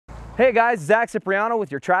Hey guys, Zach Cipriano with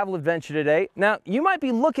your travel adventure today. Now, you might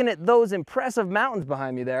be looking at those impressive mountains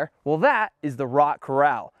behind me there. Well, that is the Rock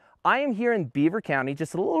Corral. I am here in Beaver County,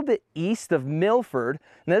 just a little bit east of Milford,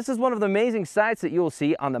 and this is one of the amazing sights that you will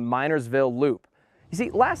see on the Minersville Loop. You see,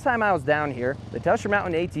 last time I was down here, the Tusher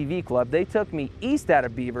Mountain ATV Club, they took me east out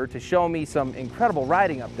of Beaver to show me some incredible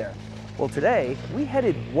riding up there. Well, today, we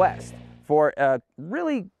headed west for a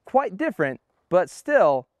really quite different, but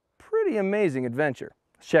still pretty amazing adventure.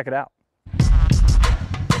 Let's check it out.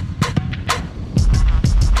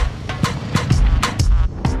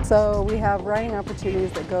 So we have riding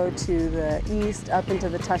opportunities that go to the east up into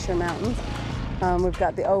the Tusher Mountains. We've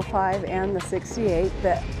got the 05 and the 68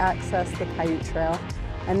 that access the Paiute Trail.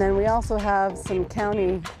 And then we also have some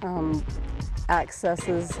county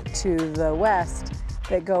accesses to the west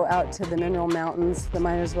that go out to the Mineral Mountains, the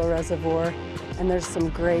Minersville Reservoir, and there's some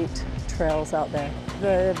great trails out there.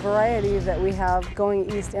 The variety that we have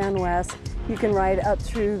going east and west, you can ride up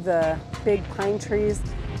through the big pine trees,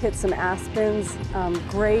 hit some aspens,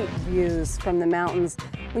 great views from the mountains.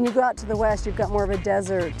 When you go out to the west, you've got more of a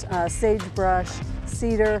desert, sagebrush,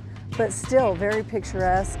 cedar, but still very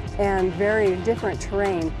picturesque and very different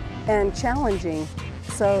terrain and challenging.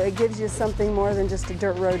 So it gives you something more than just a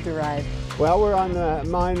dirt road to ride. Well, we're on the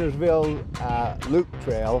Minersville Loop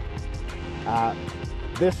Trail.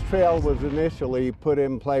 This trail was initially put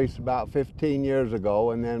in place about 15 years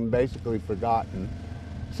ago and then basically forgotten.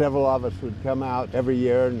 Several of us would come out every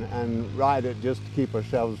year and ride it just to keep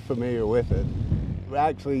ourselves familiar with it.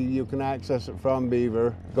 Actually, you can access it from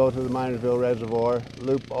Beaver, go to the Minersville Reservoir,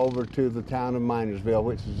 loop over to the town of Minersville,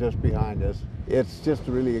 which is just behind us. It's just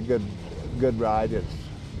really a good ride. It's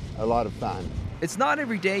a lot of fun. It's not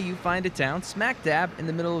every day you find a town smack dab in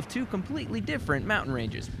the middle of two completely different mountain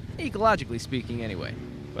ranges, ecologically speaking anyway.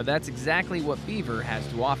 But that's exactly what Beaver has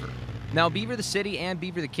to offer. Now, Beaver the city and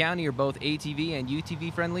Beaver the county are both ATV and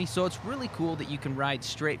UTV friendly, so it's really cool that you can ride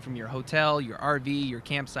straight from your hotel, your RV, your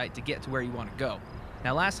campsite to get to where you want to go.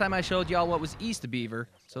 Now, last time I showed y'all what was east of Beaver,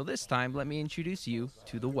 so this time let me introduce you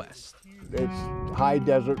to the west. It's high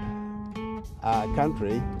desert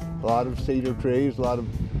country, a lot of cedar trees, a lot of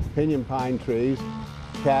pinyon pine trees,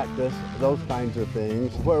 cactus, those kinds of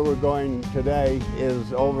things. Where we're going today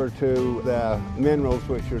is over to the minerals,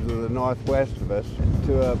 which are to the northwest of us,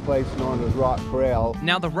 to a place known as Rock Corral.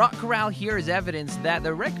 Now, the Rock Corral here is evidence that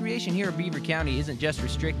the recreation here in Beaver County isn't just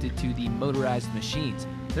restricted to the motorized machines.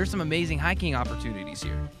 There's some amazing hiking opportunities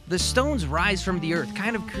here. The stones rise from the earth,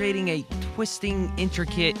 kind of creating a twisting,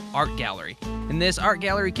 intricate art gallery. And this art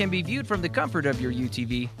gallery can be viewed from the comfort of your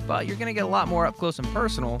UTV, but you're gonna get a lot more up close and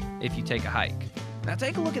personal if you take a hike. Now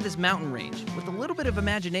take a look at this mountain range. With a little bit of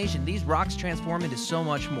imagination, these rocks transform into so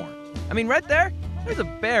much more. I mean, right there, there's a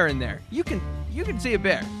bear in there. You can see a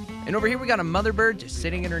bear. And over here we got a mother bird just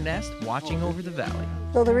sitting in her nest, watching over the valley.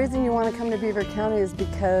 So the reason you want to come to Beaver County is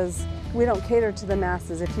because we don't cater to the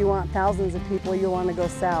masses. If you want thousands of people, you want to go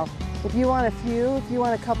south. If you want a few, if you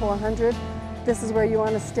want a couple of hundred, this is where you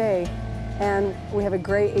want to stay. And we have a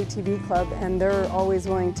great ATV club, and they're always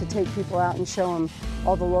willing to take people out and show them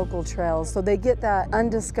all the local trails. So they get that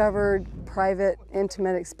undiscovered, private,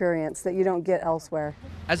 intimate experience that you don't get elsewhere.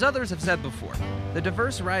 As others have said before, the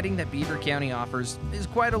diverse riding that Beaver County offers is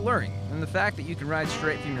quite alluring, and the fact that you can ride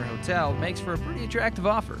straight from your hotel makes for a pretty attractive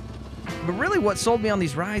offer. But really what sold me on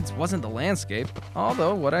these rides wasn't the landscape,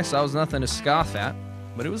 although what I saw was nothing to scoff at,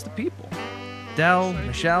 but it was the people. Dell,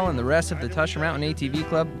 Michelle, and the rest of the Tusher Mountain ATV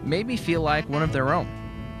Club made me feel like one of their own.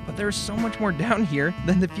 But there's so much more down here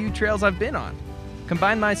than the few trails I've been on.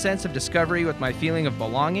 Combine my sense of discovery with my feeling of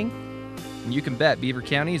belonging, and you can bet Beaver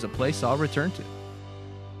County is a place I'll return to.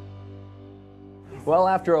 Well,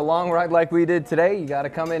 after a long ride like we did today, you gotta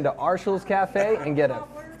come into Arshall's Cafe and get a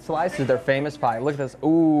slice of their famous pie. Look at this.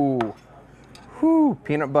 Ooh. Whew.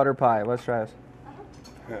 Peanut butter pie. Let's try this.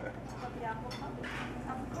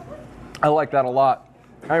 I like that a lot.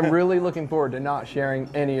 I'm really looking forward to not sharing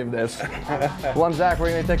any of this. Well, I'm Zach.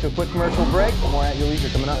 We're going to take a quick commercial break. More at your leisure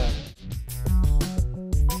coming up.